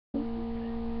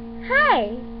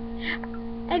Hi!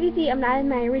 As you see, I'm not in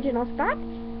my original spot,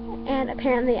 and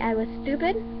apparently I was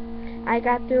stupid. I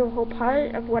got through a whole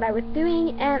part of what I was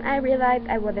doing, and I realized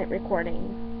I wasn't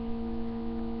recording.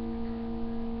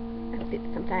 I'm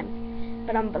stupid sometimes,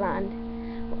 but I'm blonde.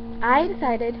 I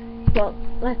decided, well,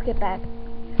 let's get back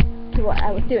to what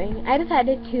I was doing. I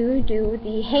decided to do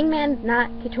the Hangman's Knot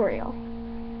tutorial.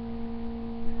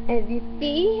 As you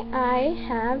see,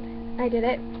 I did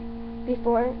it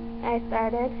before I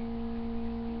started,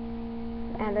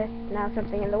 and there's now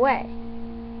something in the way.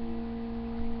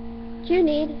 What you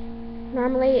need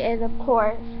normally is, of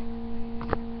course,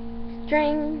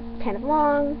 string, kind of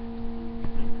long,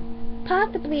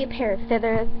 possibly a pair of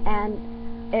scissors, and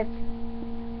if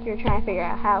you're trying to figure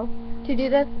out how to do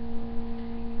this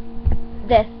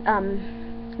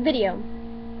video.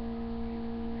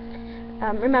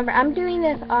 Remember, I'm doing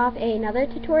this off another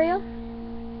tutorial,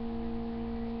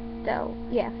 so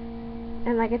yeah.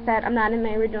 And like I said, I'm not in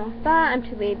my original spot. I'm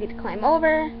too lazy to climb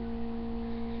over,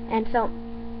 and so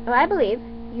I believe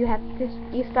you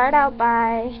start out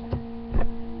by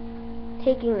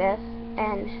taking this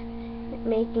and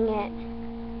making it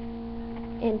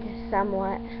into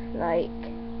somewhat like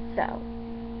so.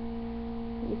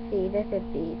 You see, this is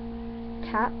the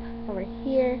top over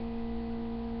here.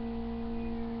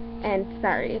 And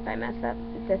sorry if I mess up,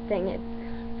 the thing is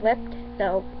flipped,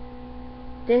 so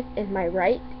this is my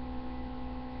right,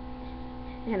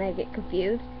 and I get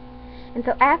confused. And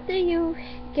so after you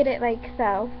get it like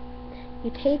so, you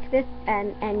take this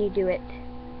and you do it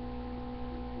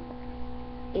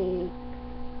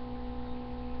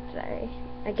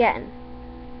again.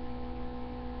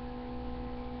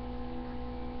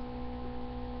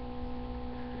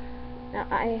 Now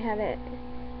I have it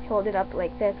hold it up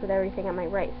like this with everything on my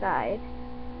right side,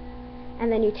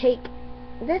 and then you take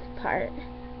this part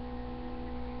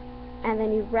and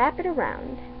then you wrap it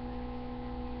around,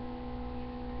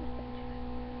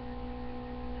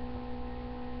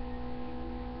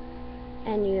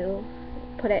 and you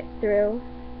put it through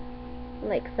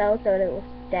like so that it will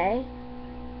stay,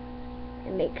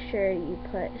 and make sure you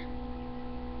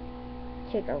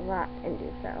take a lot and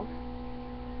do so,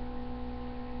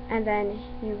 and then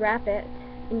you wrap it.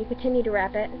 And you continue to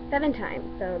wrap it 7 times.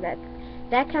 So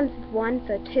that counts as 1,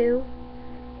 so 2,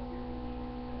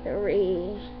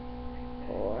 3,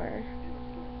 4,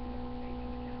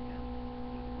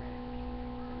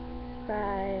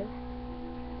 5,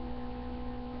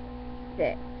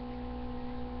 6,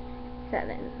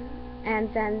 7. And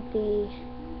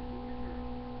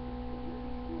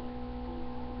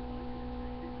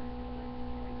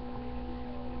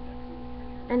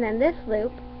then this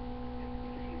loop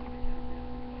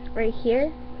right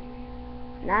here,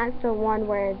 not the one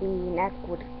where the neck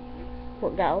would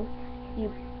go.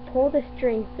 You pull the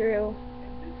string through,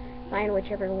 find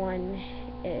whichever one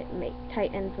it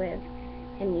tightens with,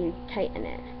 and you tighten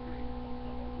it.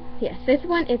 Yes, this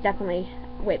one is definitely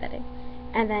way better.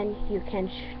 And then you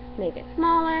can make it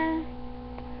smaller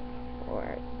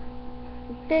or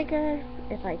bigger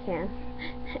if I can,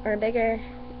 or bigger.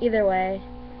 Either way,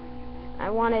 I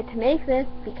wanted to make this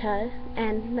because,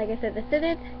 and like I said, the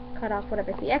scissors cut off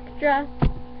whatever's the extra,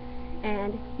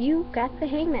 and you got the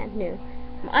Hangman news.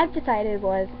 What I've decided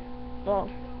was, well,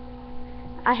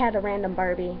 I had a random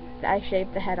Barbie that I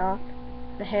shaved the head off,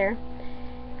 the hair,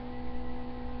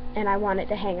 and I wanted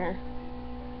to hang her,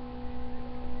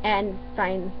 and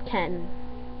find Ken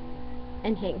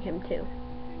and hang him too,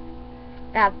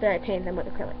 after I painted them with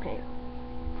acrylic paint.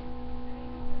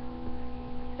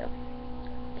 So,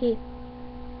 peace.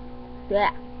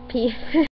 Yeah, peace.